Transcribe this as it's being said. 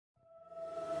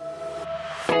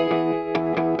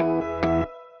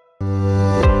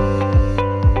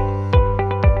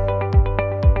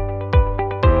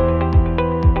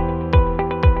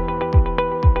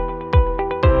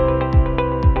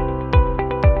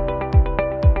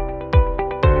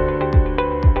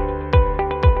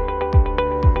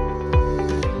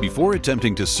Before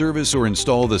attempting to service or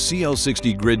install the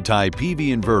CL-60 grid-tie PV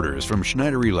inverters from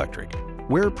Schneider Electric,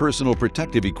 wear personal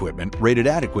protective equipment rated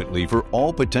adequately for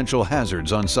all potential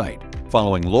hazards on site,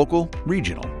 following local,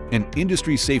 regional, and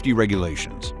industry safety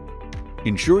regulations.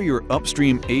 Ensure your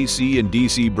upstream AC and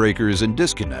DC breakers and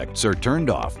disconnects are turned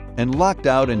off and locked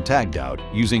out and tagged out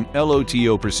using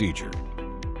LOTO procedure.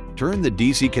 Turn the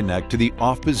DC connect to the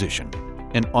off position,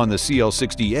 and on the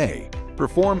CL-60A,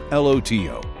 perform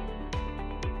LOTO.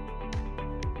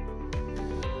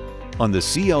 On the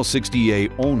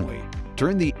CL-60A only,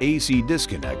 turn the AC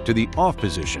disconnect to the off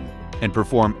position and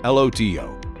perform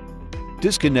LOTO.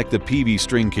 Disconnect the PV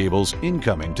string cables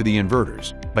incoming to the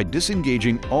inverters by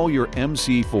disengaging all your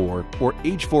MC4 or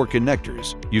H4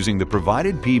 connectors using the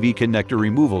provided PV connector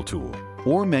removal tool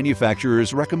or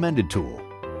manufacturer's recommended tool.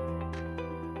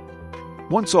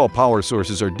 Once all power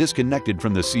sources are disconnected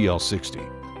from the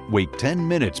CL-60, wait 10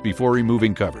 minutes before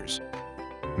removing covers.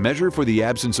 Measure for the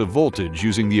absence of voltage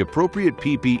using the appropriate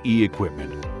PPE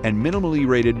equipment and minimally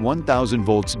rated 1000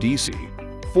 volts DC,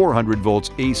 400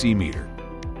 volts AC meter.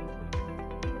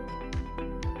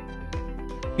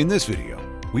 In this video,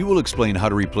 we will explain how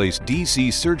to replace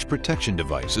DC surge protection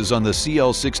devices on the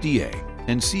CL-60A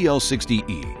and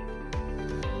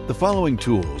CL-60E. The following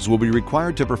tools will be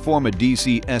required to perform a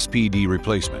DC SPD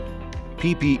replacement: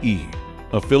 PPE,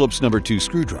 a Phillips No. 2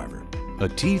 screwdriver, a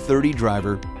T30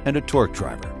 driver, and a torque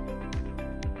driver.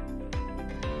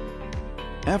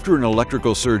 After an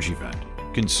electrical surge event,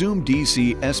 consumed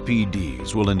DC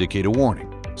SPDs will indicate a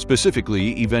warning,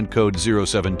 specifically event code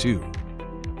 072.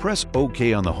 Press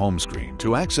OK on the home screen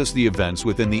to access the events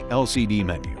within the LCD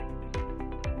menu.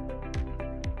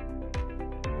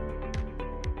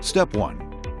 Step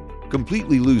 1.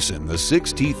 Completely loosen the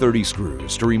 6 T30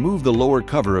 screws to remove the lower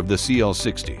cover of the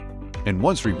CL-60, and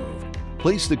once removed,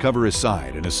 place the cover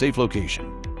aside in a safe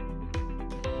location.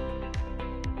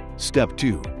 Step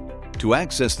 2. To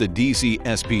access the DC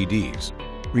SPDs,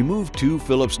 remove 2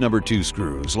 Phillips No. 2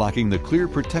 screws locking the clear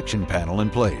protection panel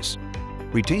in place.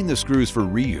 Retain the screws for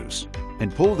reuse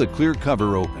and pull the clear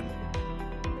cover open.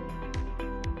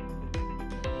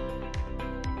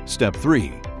 Step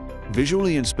 3.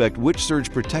 Visually inspect which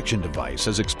surge protection device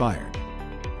has expired,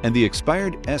 and the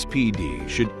expired SPD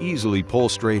should easily pull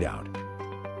straight out.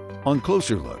 On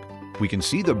closer look, we can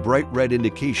see the bright red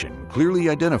indication clearly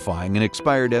identifying an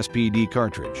expired SPD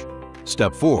cartridge.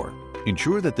 Step 4.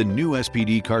 Ensure that the new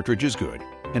SPD cartridge is good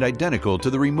and identical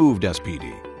to the removed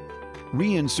SPD.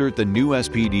 Reinsert the new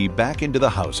SPD back into the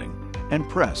housing and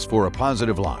press for a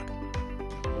positive lock.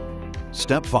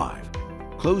 Step 5.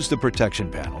 Close the protection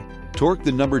panel. Torque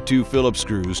the No. 2 Phillips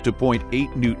screws to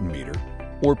 0.8 Newton-meter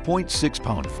or 0.6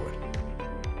 pound-foot.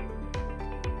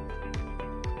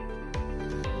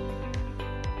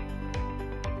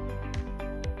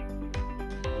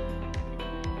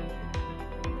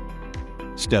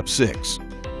 Step 6.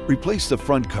 Replace the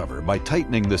front cover by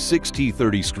tightening the 6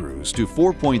 T30 screws to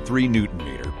 4.3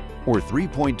 Newton-meter or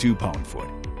 3.2 pound-foot.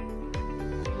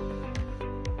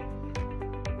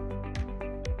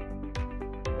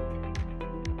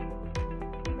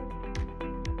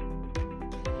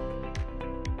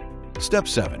 Step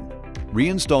 7.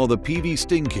 Reinstall the PV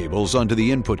sting cables onto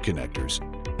the input connectors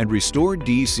and restore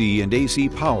DC and AC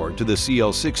power to the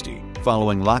CL-60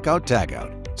 following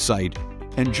lockout-tagout, site,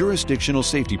 and jurisdictional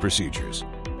safety procedures.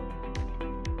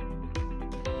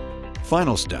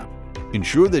 Final step.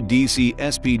 Ensure the DC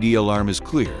SPD alarm is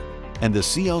clear and the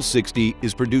CL-60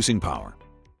 is producing power.